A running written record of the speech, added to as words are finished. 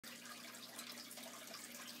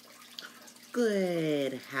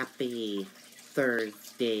Good, happy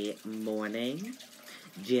Thursday morning,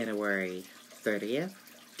 January 30th,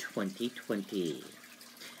 2020.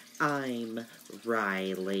 I'm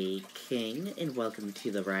Riley King, and welcome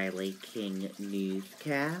to the Riley King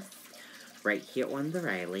Newscast, right here on the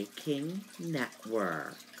Riley King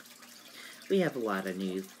Network. We have a lot of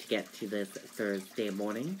news to get to this Thursday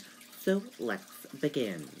morning, so let's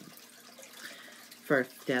begin.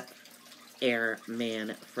 First up,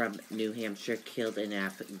 airman from New Hampshire killed in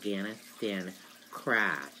Afghanistan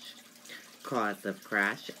crash. Cause of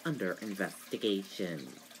crash under investigation.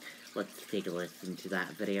 Let's take a listen to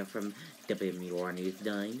that video from WMUR News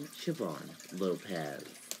 9, Siobhan Lopez.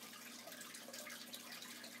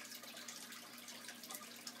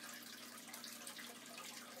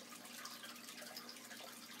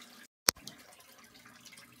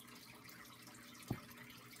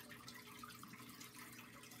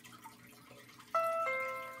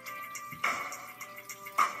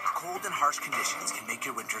 Cold and harsh conditions can make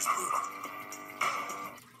your winters brutal.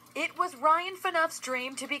 It was Ryan Phaneuf's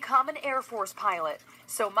dream to become an Air Force pilot.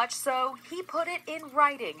 So much so, he put it in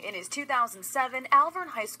writing in his 2007 Alvern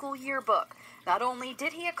High School yearbook. Not only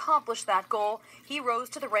did he accomplish that goal, he rose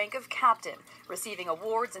to the rank of captain, receiving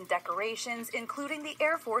awards and decorations, including the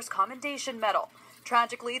Air Force Commendation Medal.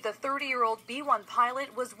 Tragically, the 30-year-old B-1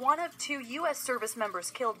 pilot was one of two U.S. service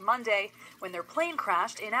members killed Monday when their plane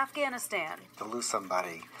crashed in Afghanistan. To lose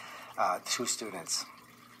somebody, two students,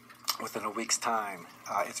 within a week's time,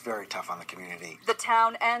 it's very tough on the community. The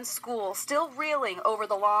town and school still reeling over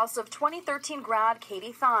the loss of 2013 grad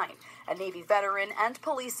Katie Thine, a Navy veteran and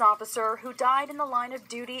police officer who died in the line of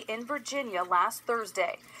duty in Virginia last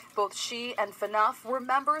Thursday. Both she and Phaneuf were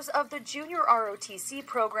members of the junior ROTC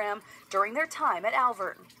program during their time at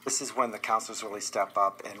Alvern. This is when the counselors really step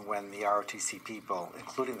up and when the ROTC people,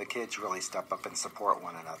 including the kids, really step up and support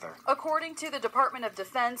one another. According to the Department of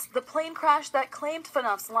Defense, the plane crash that claimed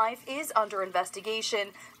Phaneuf's life is under investigation,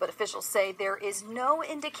 but officials say there is no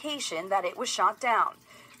indication that it was shot down.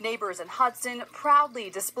 Neighbors in Hudson proudly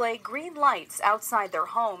display green lights outside their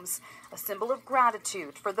homes, a symbol of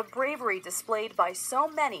gratitude for the bravery displayed by so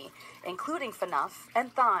many, including Phaneuf and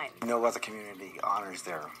Thine. No other community honors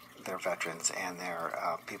their veterans and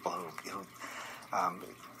their people who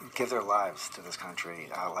give their lives to this country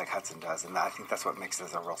like Hudson does, and I think that's what makes it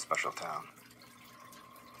a real special town.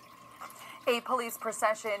 A police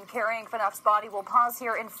procession carrying Phaneuf's body will pause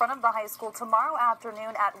here in front of the high school tomorrow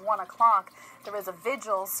afternoon at 1 o'clock. There is a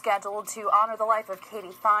vigil scheduled to honor the life of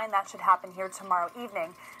Katie Thine. That should happen here tomorrow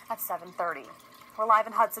evening at 7:30. We're live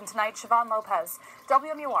in Hudson tonight. Siobhan Lopez,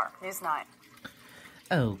 WMUR News 9.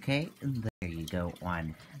 Okay, there you go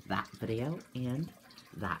on that video and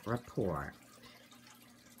that report.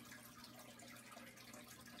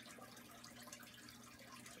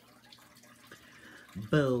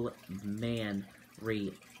 Bow man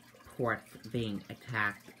reports being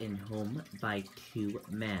attacked in home by two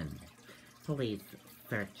men. Police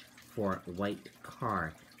search for white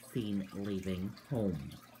car seen leaving home.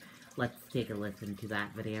 Let's take a listen to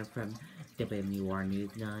that video from WMUR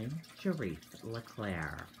News 9, Charisse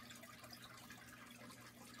LeClaire.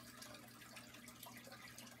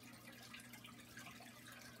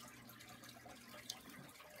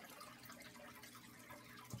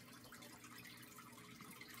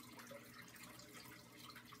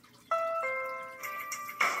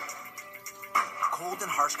 Cold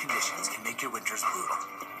and harsh conditions can make your winters brutal.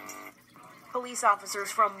 Police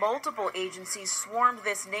officers from multiple agencies swarmed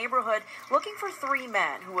this neighborhood looking for three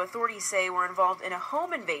men who authorities say were involved in a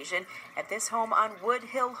home invasion at this home on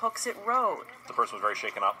Woodhill Hooksett Road. The person was very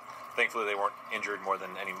shaken up. Thankfully, they weren't injured more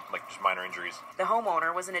than any, just minor injuries. The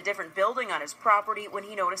homeowner was in a different building on his property when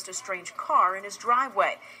he noticed a strange car in his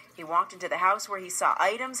driveway. He walked into the house where he saw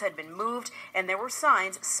items had been moved and there were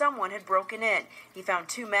signs someone had broken in. He found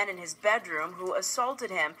two men in his bedroom who assaulted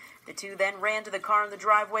him. The two then ran to the car in the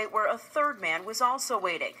driveway where a third man was also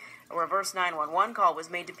waiting. A reverse 911 call was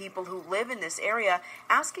made to people who live in this area,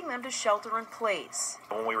 asking them to shelter in place.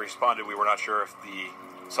 When we responded, we were not sure if the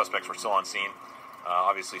suspects were still on scene.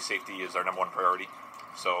 Obviously, safety is our number one priority.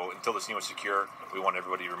 So until the scene was secure, we wanted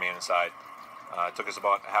everybody to remain inside. It took us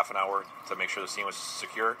about half an hour to make sure the scene was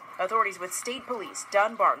secure. Authorities with state police,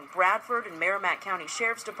 Dunbarton, Bradford, and Merrimack County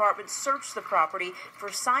Sheriff's Department searched the property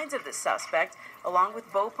for signs of the suspect, along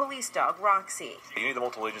with Bow police dog Roxy. You need the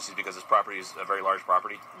multiple agencies because this property is a very large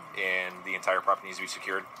property, and the entire property needs to be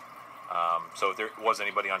secured. So if there was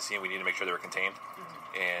anybody on scene, we need to make sure they were contained,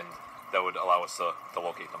 and that would allow us to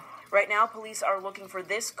locate them. Right now, police are looking for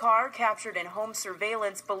this car captured in home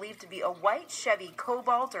surveillance, believed to be a white Chevy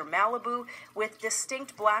Cobalt or Malibu with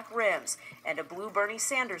distinct black rims and a blue Bernie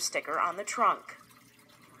Sanders sticker on the trunk.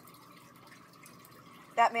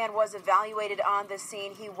 That man was evaluated on the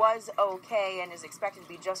scene. He was okay and is expected to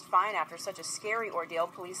be just fine after such a scary ordeal.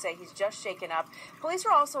 Police say he's just shaken up. Police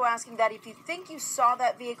are also asking that if you think you saw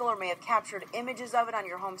that vehicle or may have captured images of it on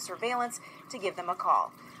your home surveillance, to give them a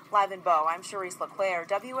call. Live in Bow, I'm Charisse LeClaire,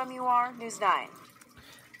 WMUR News 9.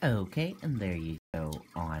 Okay, and there you go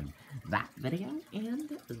on that video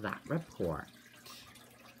and that report.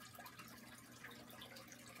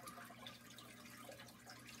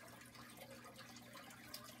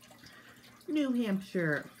 New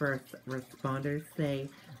Hampshire first responders say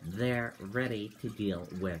they're ready to deal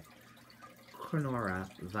with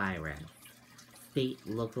coronavirus. State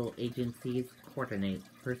local agencies coordinate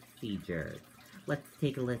procedures. Let's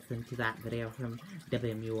take a listen to that video from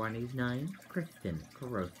WMUR News 9, Kristen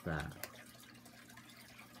Carosa.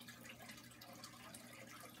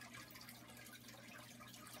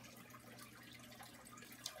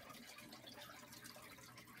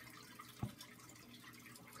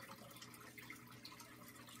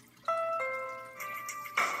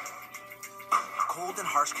 Cold and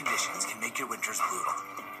harsh conditions can make your winters brutal.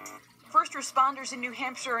 First responders in New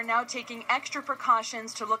Hampshire are now taking extra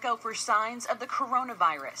precautions to look out for signs of the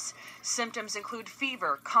coronavirus. Symptoms include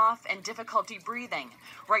fever, cough, and difficulty breathing.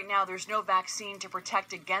 Right now, there's no vaccine to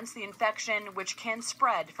protect against the infection, which can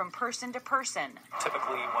spread from person to person.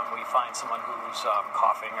 Typically, when we find someone who's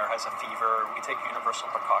coughing or has a fever, we take universal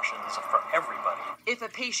precautions for everybody. If a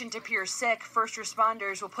patient appears sick, first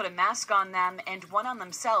responders will put a mask on them and one on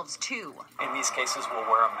themselves, too. In these cases, we'll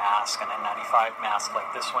wear a mask, an N95 mask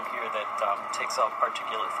like this one here that takes out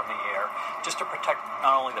particulate from the air, just to protect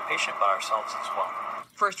not only the patient but ourselves as well.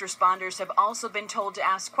 First responders have also been told to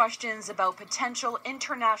ask questions about potential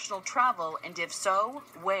international travel, and if so,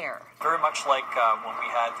 where. Very much like when we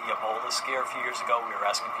had the Ebola scare a few years ago, we were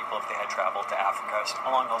asking people if they had traveled to Africa,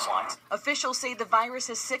 along those lines. Officials say the virus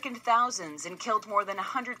has sickened thousands and killed more than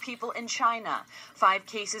 100 people in China. 5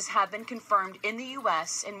 cases have been confirmed in the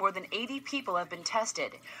U.S., and more than 80 people have been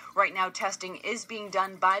tested. Right now, testing is being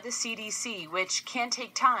done by the CDC, which can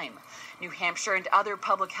take time. New Hampshire and other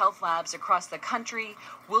public health labs across the country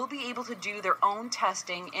will be able to do their own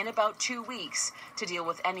testing in about 2 weeks to deal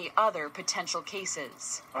with any other potential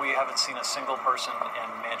cases. We haven't seen a single person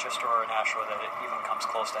in Manchester or in Nashua that it even comes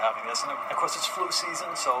close to having this. And of course, it's flu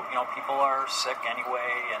season, so people are sick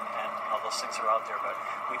anyway, and those things are out there. But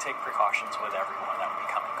we take precautions with everyone that we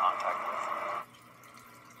come in contact with.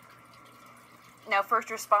 Now, first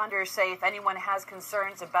responders say if anyone has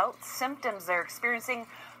concerns about symptoms they're experiencing,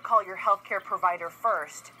 call your healthcare provider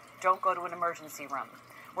first. Don't go to an emergency room.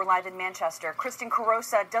 We're live in Manchester. Kristen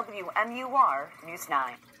Carosa, WMUR News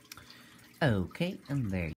 9. Okay,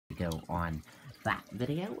 and there you go on that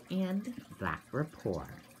video and that report.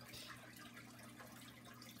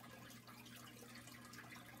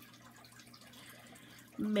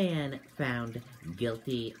 Man found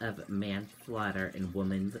guilty of manslaughter in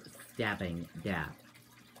woman's stabbing death.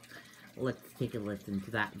 Let's take a listen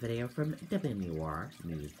to that video from WMUR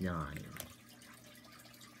News 9.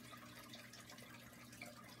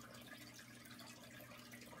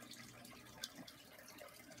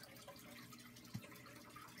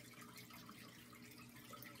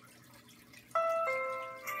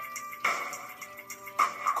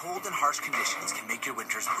 Cold and harsh conditions can make your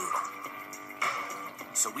winters brutal.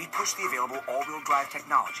 So we push the available all-wheel drive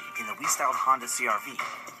technology in the restyled Honda CR-V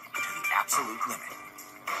to the absolute limit.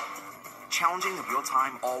 Challenging the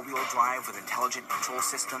real-time all-wheel drive with intelligent control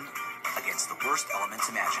system against the worst elements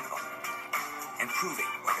imaginable. And proving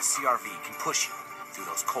why the CR-V can push you through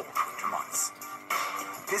those cold winter months.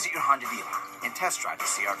 Visit your Honda dealer and test drive the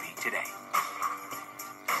CR-V today.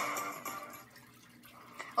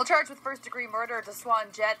 Well, charged with first-degree murder,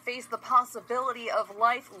 Deswan Jett faced the possibility of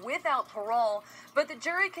life without parole, but the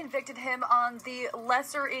jury convicted him on the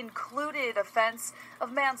lesser-included offense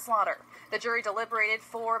of manslaughter. The jury deliberated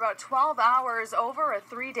for about 12 hours over a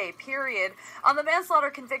 3-day period. On the manslaughter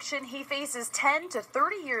conviction, he faces 10 to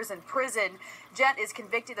 30 years in prison. Jett is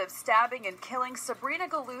convicted of stabbing and killing Sabrina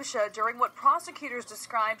Galusha during what prosecutors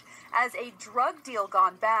described as a drug deal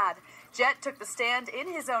gone bad. Jett took the stand in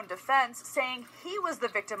his own defense, saying he was the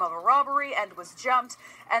victim of a robbery and was jumped,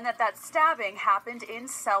 and that stabbing happened in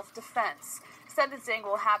self-defense. Sentencing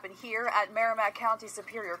will happen here at Merrimack County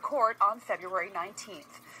Superior Court on February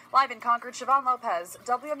 19th. Live in Concord, Siobhan Lopez,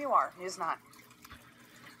 WMUR News 9.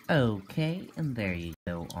 Okay, and there you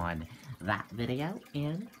go on that video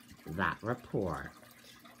and that report.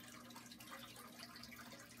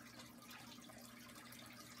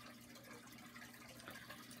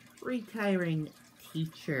 Retiring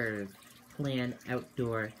teachers plan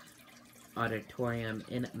outdoor auditorium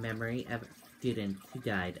in memory of students who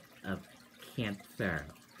died of cancer.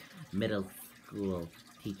 Middle school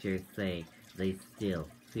teachers say they still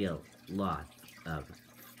feel loss of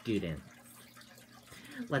students.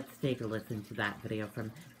 Let's take a listen to that video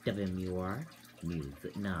from WMUR News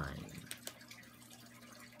 9.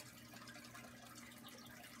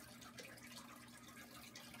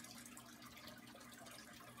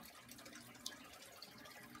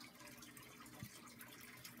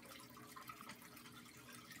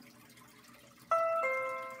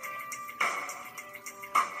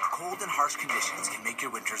 Cold and harsh conditions can make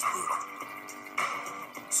your winters brutal.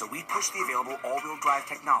 So we push the available all-wheel drive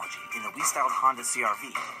technology in the we-styled Honda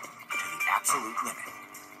CR-V to the absolute limit.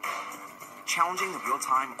 Challenging the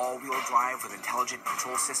real-time all-wheel drive with intelligent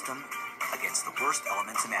control system against the worst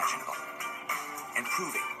elements imaginable. And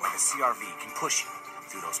proving why the CR-V can push you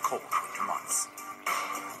through those cold winter months.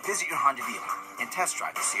 Visit your Honda dealer and test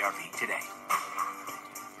drive the CR-V today.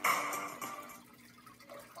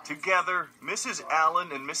 Together, Mrs.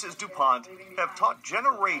 Allen and Mrs. DuPont have taught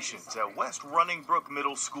generations at West Running Brook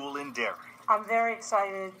Middle School in Derry. I'm very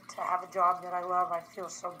excited to have a job that I love. I feel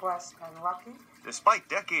so blessed and lucky. Despite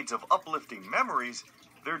decades of uplifting memories,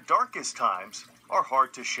 their darkest times are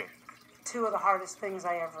hard to shake. Two of the hardest things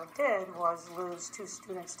I ever did was lose 2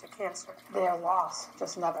 students to cancer. Their loss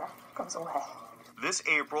just never goes away. This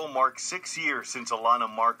April marks 6 years since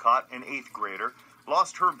Alana Marcotte, an 8th grader,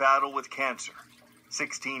 lost her battle with cancer.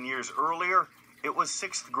 16 years earlier, it was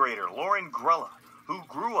 6th grader Lauren Grella who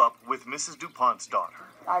grew up with Mrs. DuPont's daughter.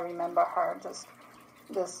 I remember her, just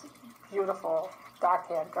this beautiful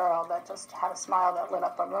dark-haired girl that just had a smile that lit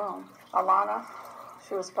up a room. Alana,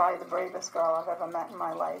 she was probably the bravest girl I've ever met in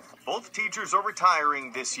my life. Both teachers are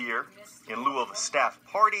retiring this year. In lieu of a staff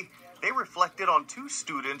party, they reflected on 2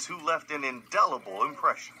 students who left an indelible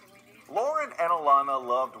impression. Lauren and Alana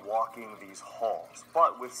loved walking these halls,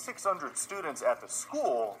 but with 600 students at the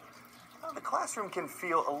school, the classroom can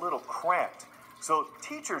feel a little cramped. So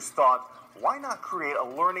teachers thought, why not create a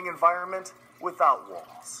learning environment without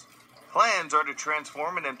walls? Plans are to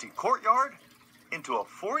transform an empty courtyard into a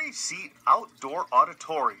 40-seat outdoor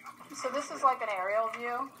auditorium. So this is like an aerial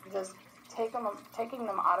view. Just taking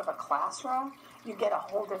them out of a classroom, you get a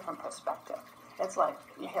whole different perspective. It's like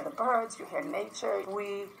you hear the birds, you hear nature.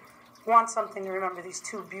 We want something to remember these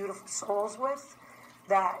 2 beautiful souls with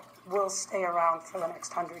that will stay around for the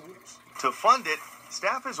next 100 years. To fund it,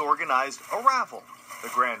 staff has organized a raffle. The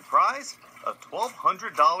grand prize, a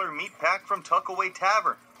 $1,200 meat pack from Tuckaway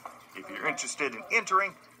Tavern. If you're interested in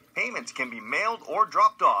entering, payments can be mailed or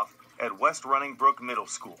dropped off at West Running Brook Middle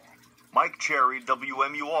School. Mike Cherry,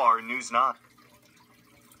 WMUR News 9.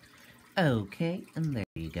 Okay, and there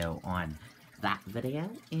you go on that video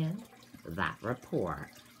and that report.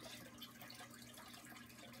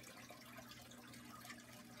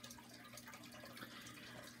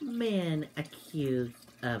 Man accused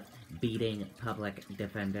of beating public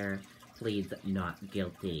defender pleads not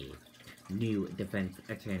guilty. New defense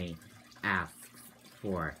attorney asks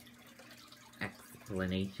for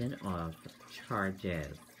explanation of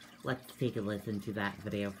charges. Let's take a listen to that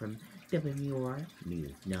video from WMUR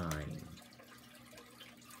News 9.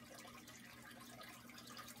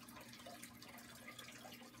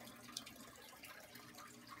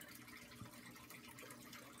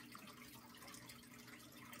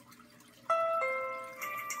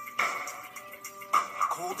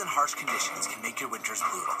 Cold and harsh conditions can make your winters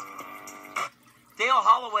brutal. Dale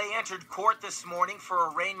Holloway entered court this morning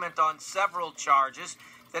for arraignment on several charges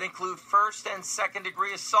that include first and second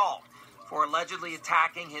degree assault for allegedly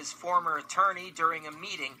attacking his former attorney during a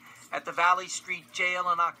meeting at the Valley Street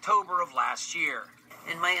Jail in October of last year.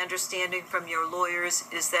 And my understanding from your lawyers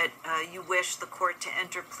is that you wish the court to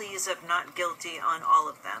enter pleas of not guilty on all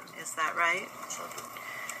of them. Is that right?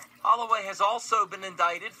 Holloway has also been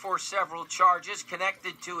indicted for several charges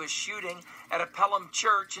connected to a shooting at a Pelham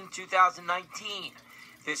church in 2019.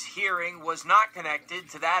 This hearing was not connected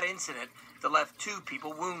to that incident that left 2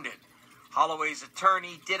 people wounded. Holloway's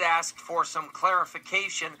attorney did ask for some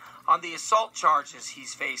clarification on the assault charges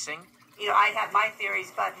he's facing. You know, I have my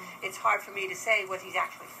theories, but it's hard for me to say what he's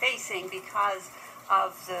actually facing because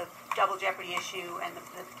of the double jeopardy issue and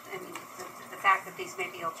the fact that these may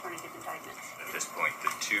be alternative indictments. At this point,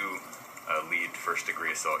 the 2 lead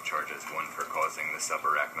first-degree assault charges, one for causing the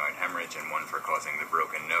subarachnoid hemorrhage and one for causing the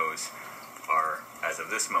broken nose, are, as of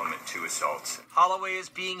this moment, 2 assaults. Holloway is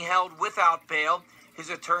being held without bail. His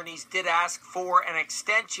attorneys did ask for an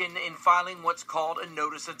extension in filing what's called a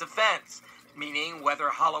notice of defense. meaning whether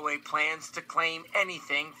Holloway plans to claim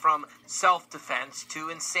anything from self-defense to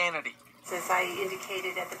insanity. As I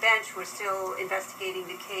indicated at the bench, we're still investigating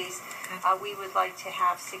the case. We would like to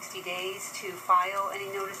have 60 days to file any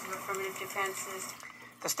notice of affirmative defenses.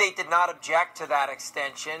 The state did not object to that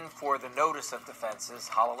extension for the notice of defenses.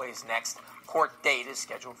 Holloway's next court date is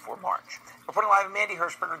scheduled for March. Reporting live, I'm Mandy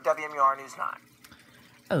Hirschberger, WMUR News 9.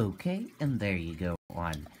 Okay, and there you go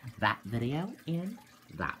on that video and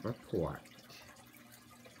that report.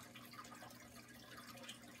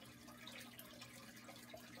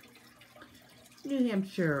 New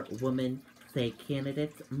Hampshire women say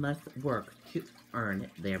candidates must work to earn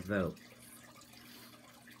their vote.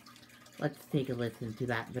 Let's take a listen to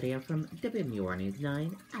that video from WMUR News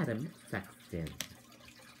 9, Adam Sexton.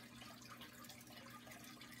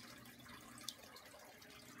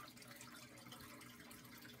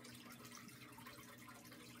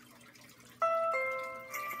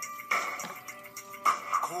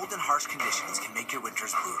 Cold and harsh conditions can make your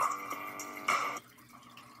winters brutal.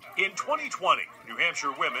 In 2020, New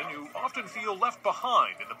Hampshire women who often feel left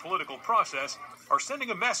behind in the political process are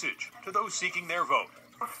sending a message to those seeking their vote.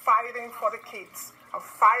 I'm fighting for the kids. I'm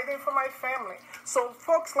fighting for my family. So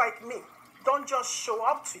folks like me don't just show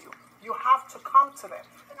up to you. You have to come to them.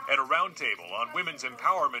 At a roundtable on women's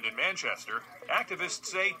empowerment in Manchester, activists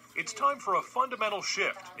say it's time for a fundamental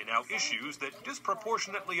shift in how issues that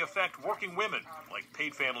disproportionately affect working women, like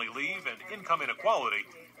paid family leave and income inequality,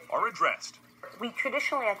 are addressed. We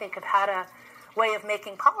traditionally, I think, have had a way of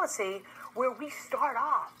making policy where we start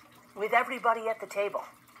off with everybody at the table.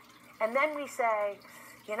 And then we say,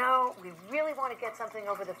 you know, we really want to get something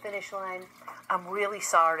over the finish line. I'm really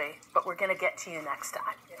sorry, but we're going to get to you next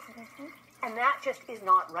time. Mm-hmm. And that just is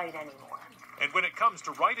not right anymore. And when it comes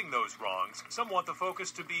to righting those wrongs, some want the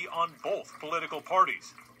focus to be on both political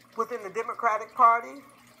parties. Within the Democratic Party,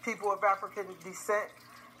 people of African descent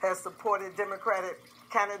have supported Democratic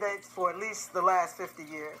candidates for at least the last 50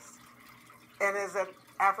 years. And as an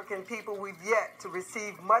African people, we've yet to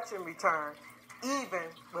receive much in return, even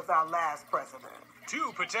with our last president.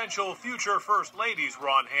 Two potential future First Ladies were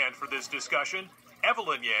on hand for this discussion.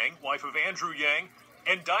 Evelyn Yang, wife of Andrew Yang,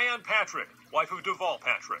 and Diane Patrick, wife of Deval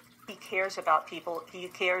Patrick. He cares about people. He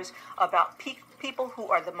cares about people who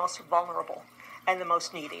are the most vulnerable and the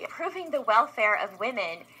most needy. Improving the welfare of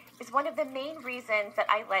women is one of the main reasons that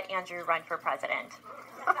I let Andrew run for president.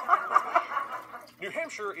 New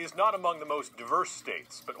Hampshire is not among the most diverse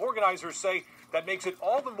states, but organizers say that makes it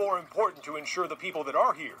all the more important to ensure the people that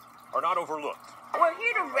are here are not overlooked. We're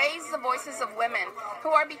here to raise the voices of women who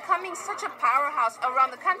are becoming such a powerhouse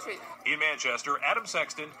around the country. In Manchester, Adam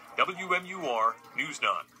Sexton, WMUR News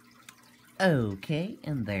 9. Okay,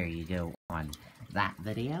 and there you go on that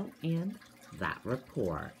video and that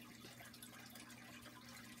report.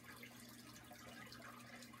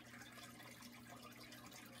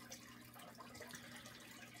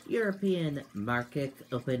 European markets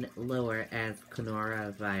open lower as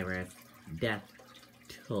coronavirus death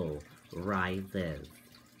toll rises.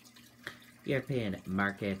 European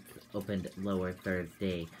markets opened lower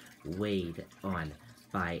Thursday, weighed on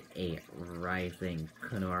by a rising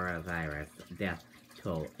coronavirus death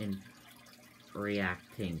toll in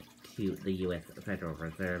reacting to the U.S. Federal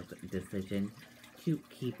Reserve's decision to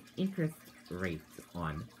keep interest rates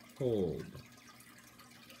on hold.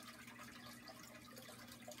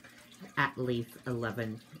 At least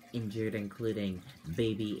 11 injured, including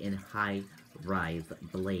baby in high-rise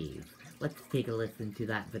blaze. Let's take a listen to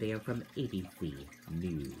that video from ABC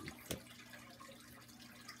News.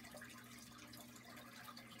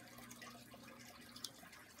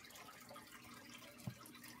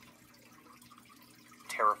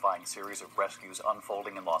 Terrifying series of rescues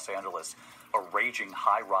unfolding in Los Angeles. A raging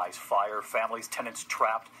high-rise fire, families, tenants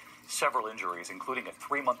trapped, several injuries, including a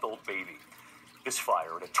 3-month-old baby. This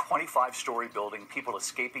fire at a 25-story building, people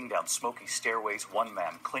escaping down smoky stairways, one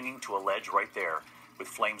man clinging to a ledge right there, with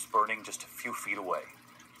flames burning just a few feet away.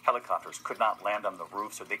 Helicopters could not land on the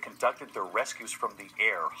roof, so they conducted their rescues from the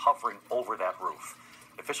air, hovering over that roof.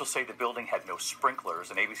 Officials say the building had no sprinklers,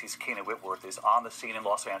 and ABC's Kena Whitworth is on the scene in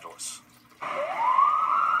Los Angeles.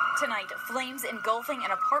 Tonight, flames engulfing an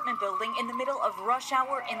apartment building in the middle of rush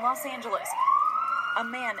hour in Los Angeles. A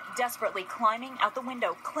man desperately climbing out the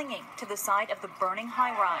window, clinging to the side of the burning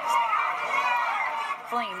high-rise.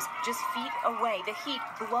 Flames just feet away, the heat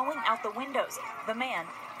blowing out the windows. The man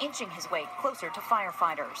inching his way closer to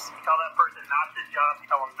firefighters. Tell that person not to jump.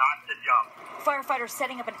 Tell them not to jump. Firefighters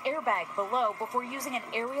setting up an airbag below before using an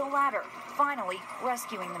aerial ladder, finally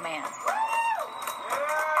rescuing the man.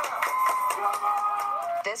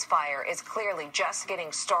 This fire is clearly just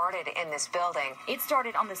getting started in this building. It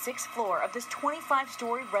started on the 6th floor of this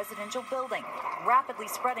 25-story residential building, rapidly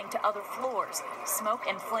spreading to other floors. Smoke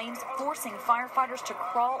and flames forcing firefighters to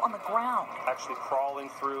crawl on the ground. Actually crawling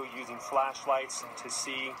through using flashlights to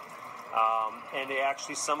see, and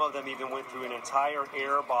some of them even went through an entire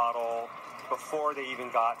air bottle before they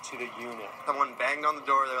even got to the unit. Someone banged on the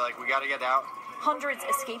door. They're like, we got to get out. Hundreds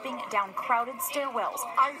escaping down crowded stairwells.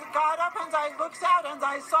 I got up and I looked out and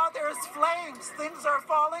I saw there's flames. Things are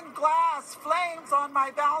falling, glass, flames on my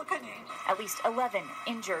balcony. At least 11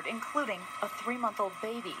 injured, including a 3-month-old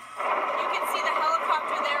baby. You can see the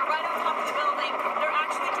helicopter there right on top of the building. They're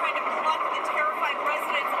actually trying to pluck the terrified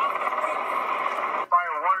residents off the roof.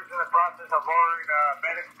 Fireworks in the process of lowering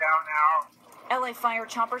medics down now. LA fire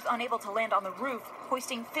choppers unable to land on the roof,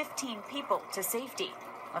 hoisting 15 people to safety.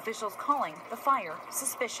 Officials calling the fire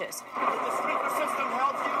suspicious. The sprinkler system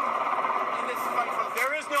helps you in this fight.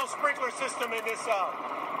 There is no sprinkler system in this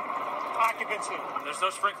occupancy. There's no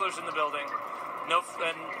sprinklers in the building.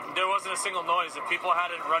 And there wasn't a single noise. If people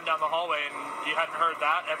hadn't run down the hallway and you hadn't heard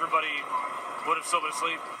that, everybody would have still been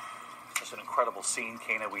asleep. It's an incredible scene,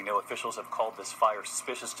 Kana. We know officials have called this fire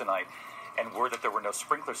suspicious tonight, and word that there were no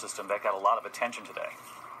sprinkler system, that got a lot of attention today.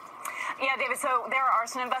 Yeah, David, so there are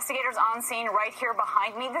arson investigators on scene right here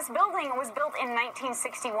behind me. This building was built in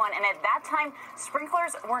 1961, and at that time,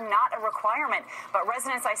 sprinklers were not a requirement. But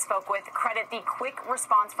residents I spoke with credit the quick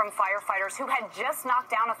response from firefighters who had just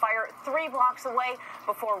knocked down a fire 3 blocks away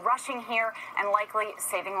before rushing here and likely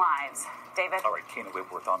saving lives. David? All right, Kana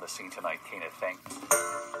Whitworth on the scene tonight. Kana, thanks.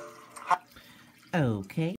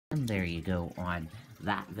 Okay, and there you go on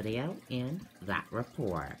that video and that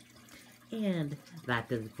report. And that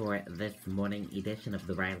does it for this morning edition of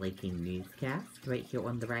the Riley King Newscast, right here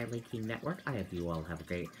on the Riley King Network. I hope you all have a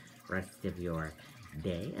great rest of your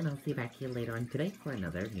day, and I'll see you back here later on today for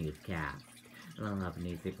another newscast. And I'll have a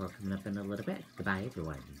news report coming up in a little bit. Goodbye,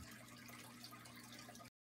 everyone.